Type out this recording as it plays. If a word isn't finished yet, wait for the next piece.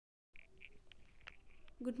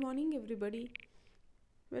Good morning, everybody.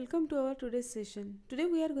 Welcome to our today's session. Today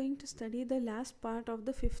we are going to study the last part of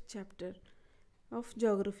the fifth chapter of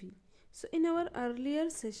geography. So, in our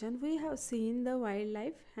earlier session, we have seen the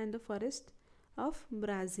wildlife and the forest of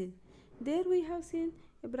Brazil. There we have seen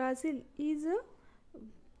Brazil is a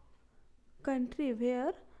country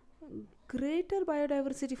where greater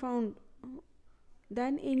biodiversity found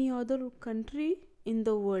than any other country in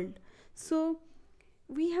the world. So,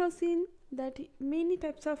 we have seen that many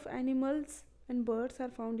types of animals and birds are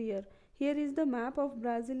found here. Here is the map of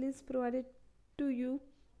Brazil is provided to you.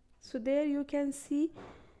 So there you can see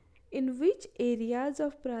in which areas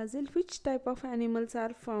of Brazil which type of animals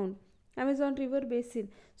are found. Amazon river basin.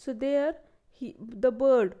 So there the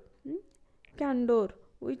bird condor,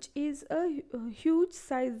 which is a huge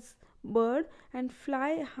size bird and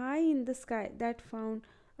fly high in the sky, that found.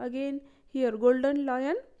 Again here golden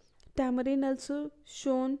lion, tamarin also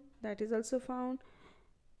shown, that is also found.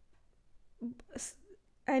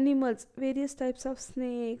 Animals, various types of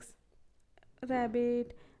snakes,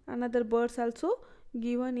 rabbit, another birds also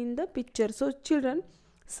given in the picture. So children,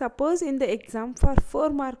 suppose in the exam for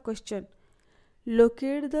 4 mark question,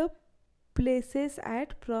 locate the places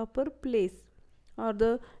at proper place, or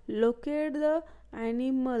the locate the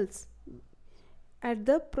animals at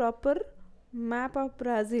the proper map of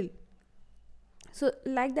Brazil. So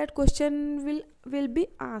like that question will be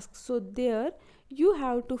asked. So there you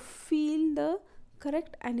have to feel the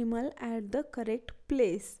correct animal at the correct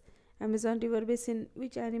place. Amazon river basin,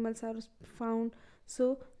 which animals are found,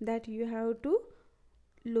 so that you have to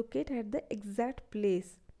locate at the exact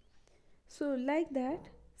place. So like that,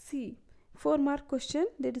 see, 4 mark question,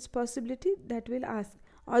 there is possibility that will ask.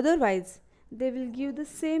 Otherwise they will give the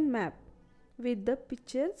same map with the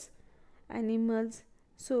pictures, animals.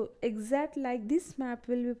 So exact like this map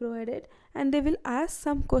will be provided, and they will ask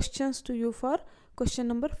some questions to you for question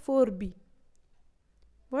number 4b.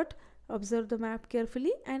 What? Observe the map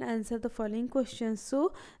carefully and answer the following questions.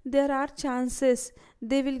 So there are chances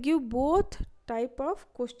they will give both type of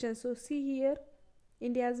questions. So see here,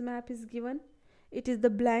 India's map is given, it is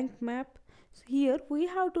the blank map. So here we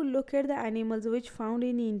have to look at the animals which found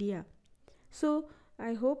in India. So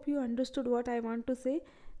I hope you understood what I want to say.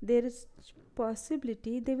 There is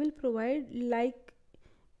possibility they will provide like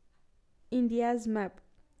India's map,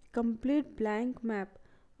 complete blank map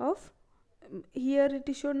of, here it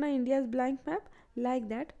is shown na India's blank map, like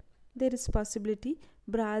that there is possibility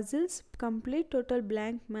Brazil's complete total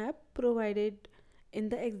blank map provided in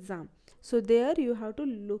the exam. So there you have to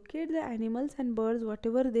locate the animals and birds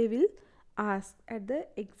whatever they will ask at the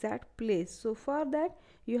exact place. So for that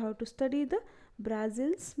you have to study the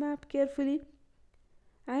Brazil's map carefully,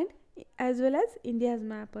 and as well as India's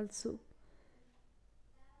map also.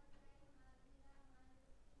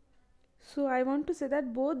 So I want to say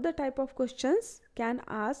that both the type of questions can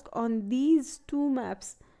ask on these two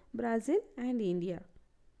maps, Brazil and India.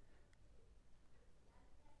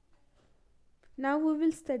 Now we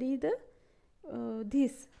will study the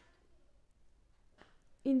this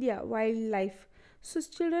India wildlife. So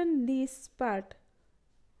children, this part,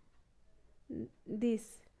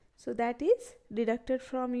 this, so that is deducted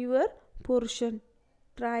from your portion.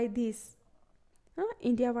 Try this.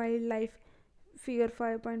 India wildlife figure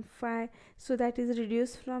 5.5, so that is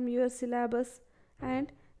reduced from your syllabus,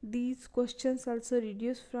 and these questions also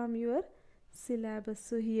reduced from your syllabus.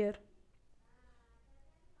 So here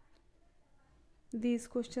these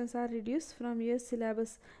questions are reduced from your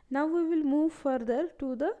syllabus. Now we will move further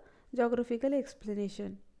to the geographical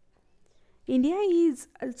explanation. India is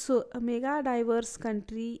also a mega diverse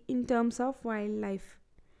country in terms of wildlife.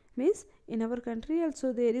 Means in our country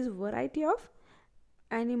also there is variety of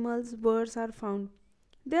animals, birds are found.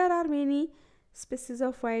 There are many species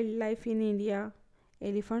of wildlife in India.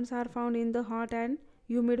 Elephants are found in the hot and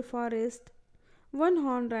humid forest.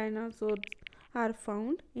 One-horned rhinoceros are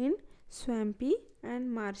found in swampy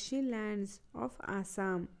and marshy lands of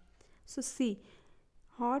Assam. So see,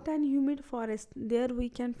 hot and humid forest, there we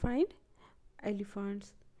can find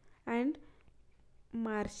elephants, and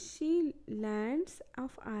marshy lands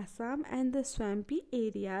of Assam and the swampy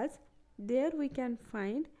areas, there we can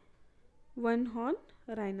find one-horned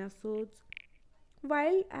rhinoceros.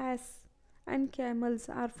 Wild ass and camels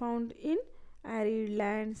are found in arid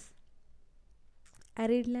lands.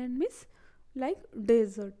 Arid land means like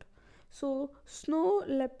desert. So snow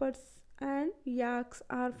leopards and yaks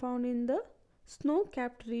are found in the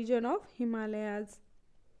snow-capped region of Himalayas.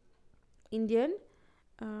 Indian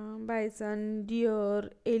bison,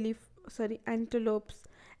 deer, antelopes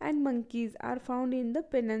and monkeys are found in the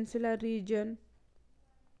peninsular region.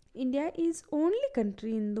 India is only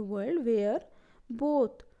country in the world where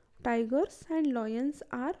both tigers and lions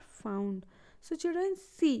are found. So children,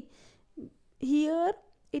 see here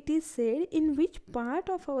it is said in which part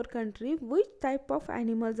of our country which type of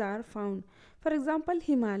animals are found. For example,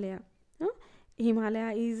 Himalaya.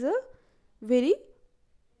 Himalaya is a very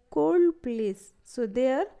cold place, so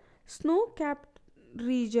there snow capped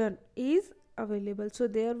region is available. So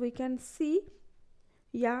there we can see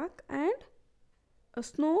yak and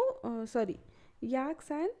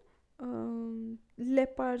yaks and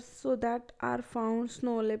leopards, so that are found.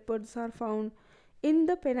 Snow leopards are found in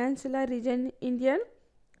the peninsula region. Indian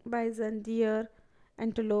bison, deer,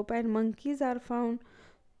 antelope and monkeys are found.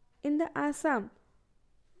 In the Assam,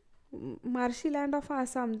 marshy land of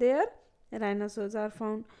Assam, there rhinoceros are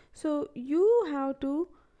found. So you have to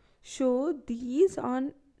show these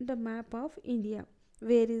on the map of India.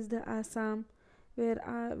 Where is the Assam?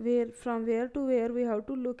 Where from where to where we have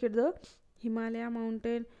to look at the Himalaya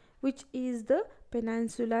mountain, which is the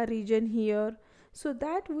peninsula region here. So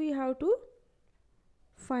that we have to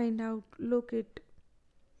find out, locate.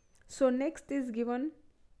 So next is given,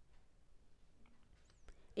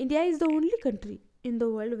 India is the only country in the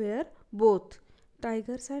world where both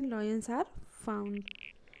tigers and lions are found.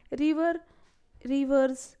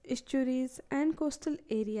 Rivers, estuaries, and coastal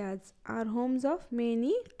areas are homes of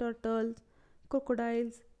many turtles,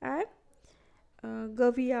 crocodiles, and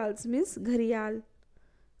gharials, means gharial.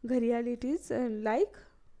 Gharial, it is like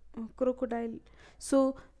crocodile.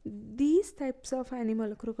 So these types of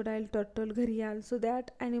animal, crocodile, turtle, gharial, so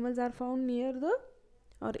that animals are found near the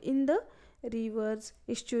or in the rivers,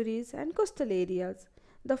 estuaries, and coastal areas.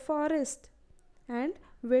 The forest and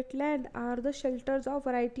wetland are the shelters of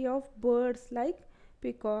variety of birds like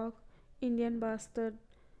peacock, Indian bustard,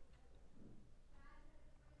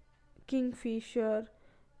 kingfisher,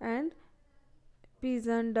 and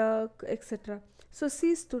pigeon, duck, etc. So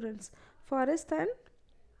see students, forest and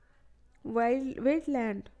wild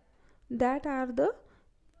wetland, that are the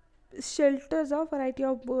shelters of variety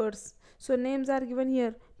of birds. So names are given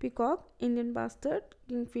here: peacock, Indian bustard,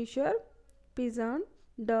 kingfisher, pigeon,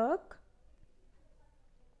 duck,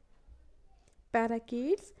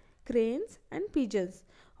 parakeets, cranes, and pigeons.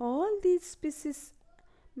 All these species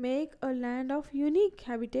make a land of unique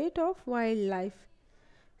habitat of wildlife.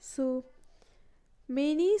 So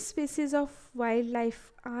many species of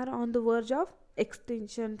wildlife are on the verge of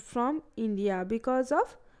extinction from India because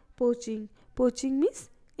of poaching. Poaching means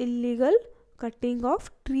illegal cutting of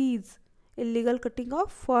trees, illegal cutting of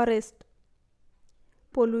forest,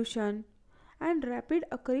 pollution, and rapid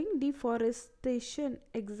occurring deforestation.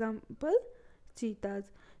 Example, cheetahs.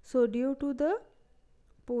 So due to the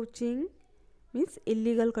poaching, means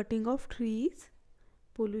illegal cutting of trees,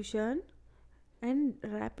 pollution, and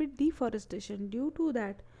rapid deforestation, due to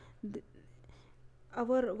that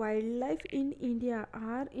our wildlife in India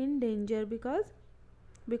are in danger, because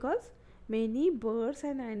many birds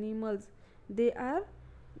and animals, they are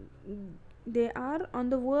on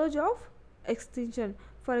the verge of extinction.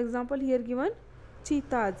 For example, here given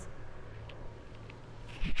cheetahs.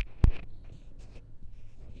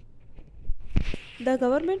 The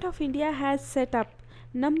government of India has set up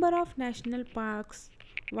number of national parks,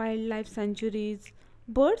 wildlife sanctuaries,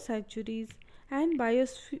 bird sanctuaries, and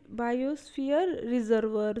biosphere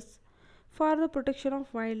reservoirs for the protection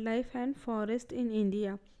of wildlife and forest in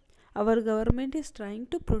India. Our government is trying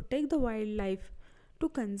to protect the wildlife, to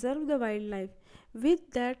conserve the wildlife.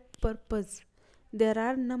 With that purpose, there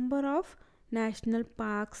are number of national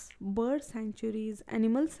parks, bird sanctuaries,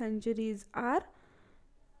 animal sanctuaries are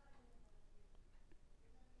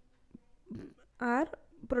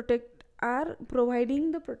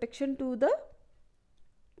providing the protection to the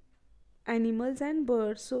animals and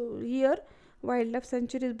birds. So here wildlife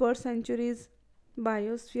sanctuaries, bird sanctuaries,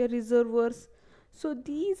 biosphere reservoirs, so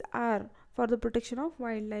these are for the protection of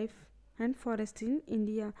wildlife and forest in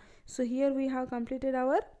India. So here we have completed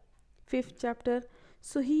our 5th chapter.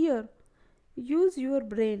 So here use your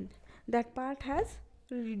brain, that part has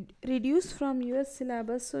reduced from your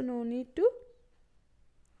syllabus, so no need to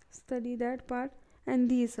study that part. And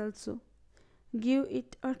these also give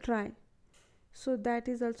it a try, so that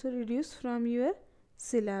is also reduced from your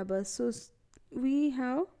syllabus. So we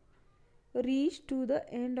have reached to the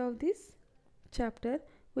end of this chapter.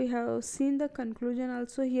 We have seen the conclusion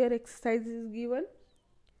also. Here exercise is given.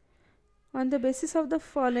 On the basis of the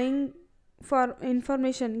following for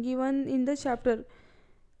information given in the chapter,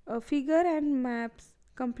 figure and maps,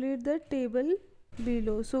 complete the table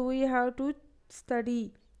below. So we have to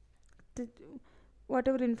study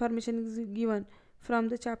whatever information is given from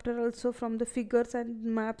the chapter, also from the figures and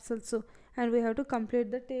maps also, and we have to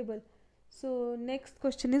complete the table. So next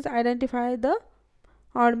question is, identify the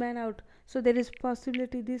odd man out. So there is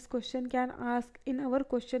possibility this question can ask in our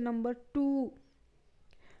question number 2.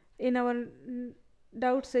 In our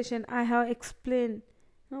doubt session I have explained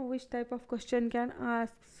which type of question can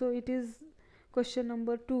ask. So it is question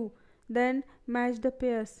number 2. Then match the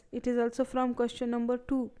pairs, it is also from question number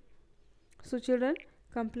 2. So children,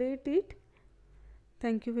 complete it.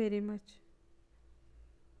 Thank you very much.